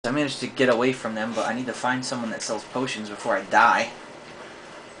I managed to get away from them, but I need to find someone that sells potions before I die.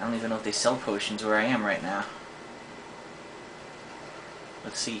 I don't even know if they sell potions where I am right now.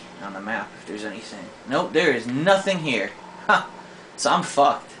 Let's see on the map if there's anything. Nope, there is nothing here. Huh. So I'm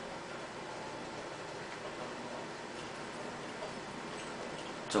fucked.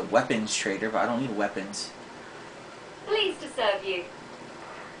 It's a weapons trader, but I don't need weapons. Pleased to serve you.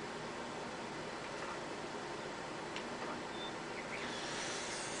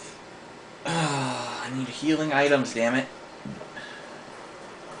 I need healing items, damn it.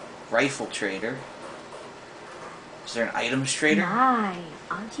 Rifle trader. Is there an items trader? My,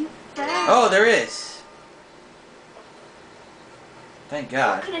 aren't you fair? Oh, there is. Thank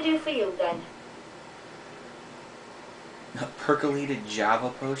God. What can I do for you then? A percolated Java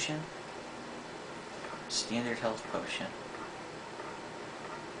potion. Standard health potion.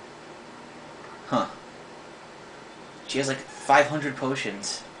 Huh. She has like 500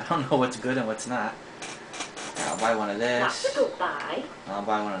 potions. I don't know what's good and what's not. I'll buy one of this. That's a good buy. I'll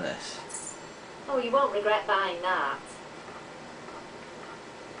buy one of this. Oh, you won't regret buying that.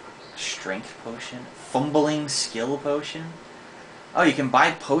 Strength potion. Fumbling skill potion. Oh, you can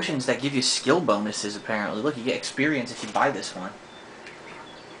buy potions that give you skill bonuses, apparently. Look, you get experience if you buy this one.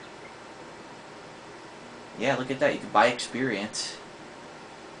 Yeah, look at that. You can buy experience.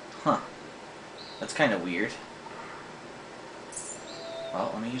 Huh. That's kind of weird. Well,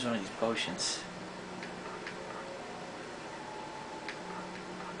 let me use one of these potions.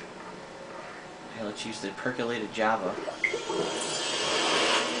 Okay, let's use the percolated Java.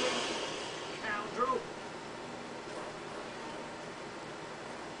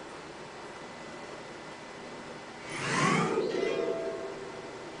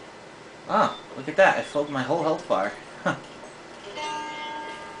 Oh, look at that. I filled my whole health bar. Huh.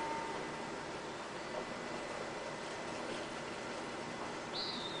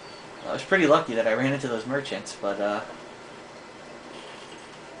 I was pretty lucky that I ran into those merchants, but now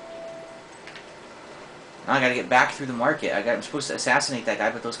I gotta get back through the market. I'm supposed to assassinate that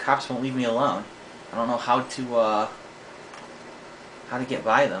guy, but those cops won't leave me alone. I don't know how to get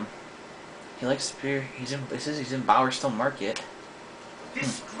by them. He likes spear. It says he's in Bowerstone Market.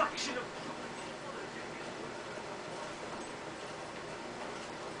 Destruction of.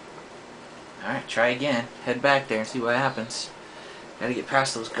 Alright, try again. Head back there and see what happens. Gotta get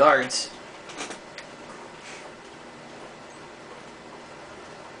past those guards.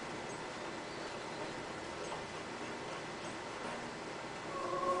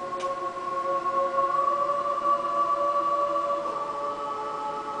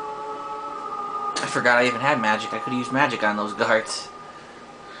 I forgot I even had magic. I could have used magic on those guards.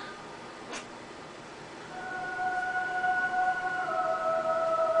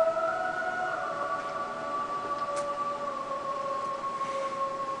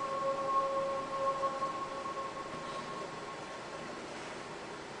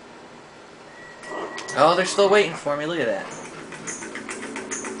 Oh, they're still waiting for me. Look at that.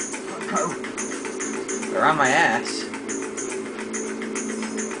 They're on my ass.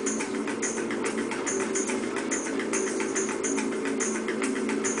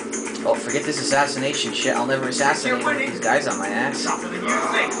 Oh, forget this assassination shit. I'll never assassinate one of these guys on my ass.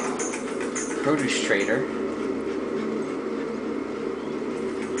 Produce trader.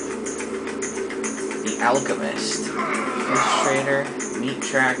 The alchemist. Fish trader. Meat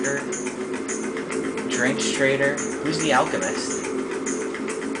tracker. Drinks trader. Who's the alchemist?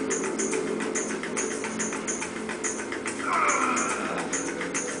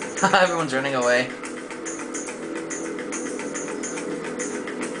 Everyone's running away.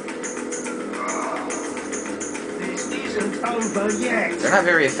 This isn't over yet. They're not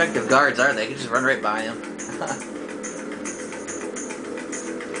very effective guards, are they? You can just run right by them.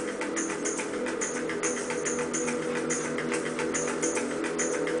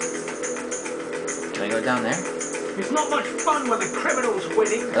 Can I go down there? It's not much fun when the criminal's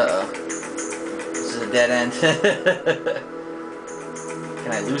winning. Uh-oh. This is a dead end.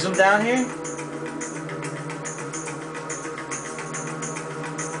 Can I lose them down here?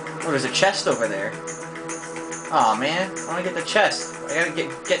 Oh, there's a chest over there. Aw, man. I want to get the chest. I gotta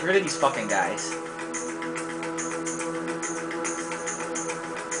get rid of these fucking guys.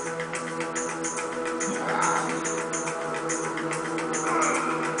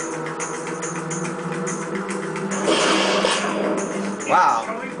 Wow.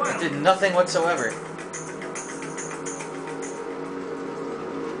 That did nothing whatsoever.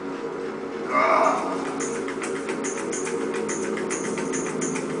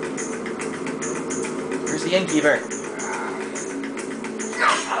 Where's the innkeeper?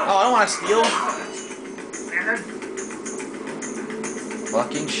 Oh, I don't want to steal.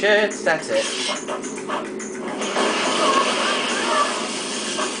 Fucking shit, that's it.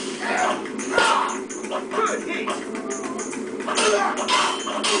 Good hit.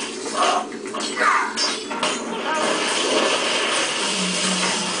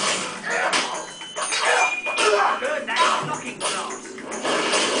 Good, that's looking close.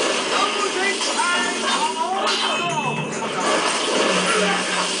 Opposite and all goals.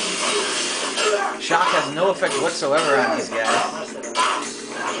 Shock has no effect whatsoever on these guys.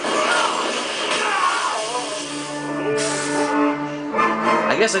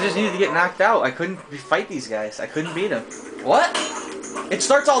 I guess I just needed to get knocked out. I couldn't fight these guys. I couldn't beat them. What? It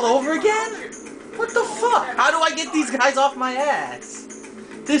starts all over again? What the fuck? How do I get these guys off my ass?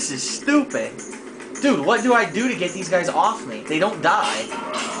 This is stupid. Dude, what do I do to get these guys off me? They don't die.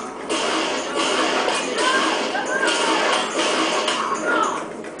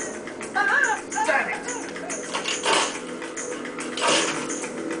 Damn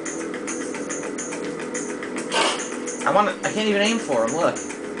it. I can't even aim for them, look.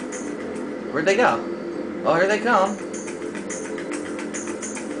 Where'd they go? Oh, here they come.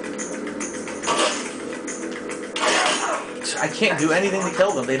 I can't do anything to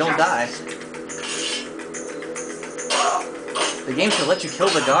kill them, they don't die. The game should let you kill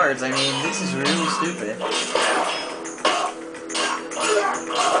the guards, I mean, this is really stupid.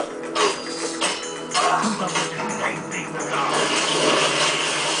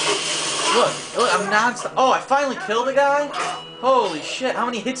 Look, I'm non-stop. Oh, I finally killed a guy? Holy shit, how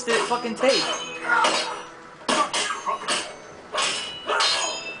many hits did it fucking take?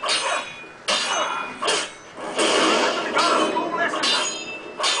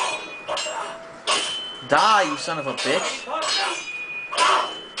 Die, you son of a bitch.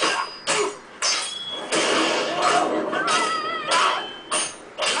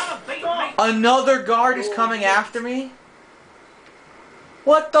 Another guard is coming after me?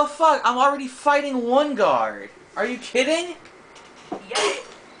 What the fuck? I'm already fighting one guard. Are you kidding?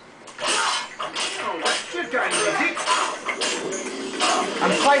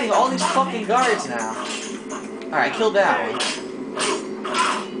 I'm fighting all these fucking guards now. Alright, I killed that one.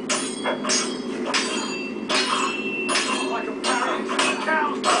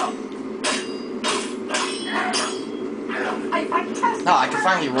 No, I can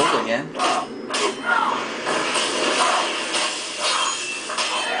finally roll again.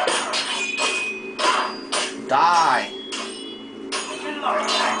 Die!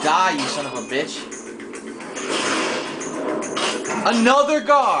 Die, you son of a bitch! Another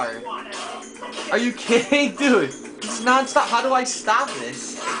guard! Are you kidding? Dude, it's non-stop. How do I stop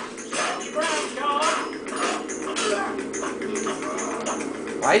this?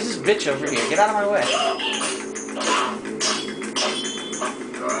 Why is this bitch over here? Get out of my way.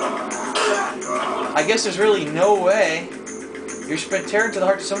 I guess there's really no way. You're spread terror to the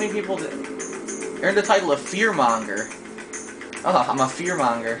hearts of so many people to earn the title of fearmonger. Oh, I'm a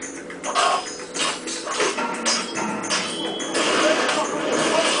fearmonger.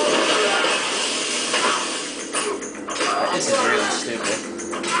 This is really stupid.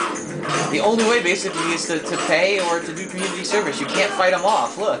 The only way, basically, is to pay or to do community service. You can't fight them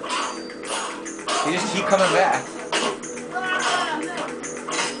off. Look. They just keep coming back.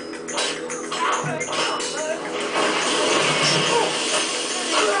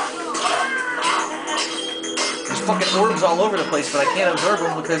 There's fucking orbs all over the place, but I can't absorb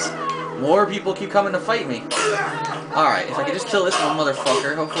them because more people keep coming to fight me. Alright, if I can just kill this one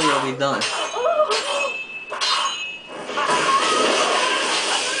motherfucker, hopefully it'll be done.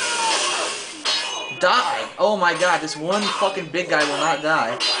 Die! Oh my god, this one fucking big guy will not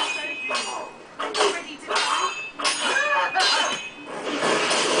die.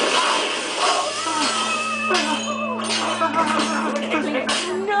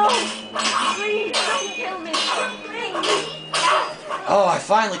 No! Please, don't kill me! Please! Oh, I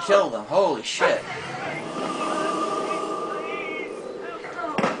finally killed him. Holy shit.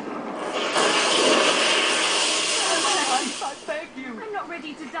 I beg you. I'm not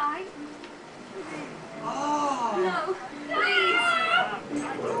ready to die. Oh. No, please!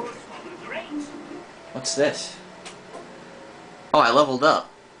 What's this? Oh, I leveled up.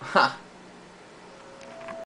 Ha.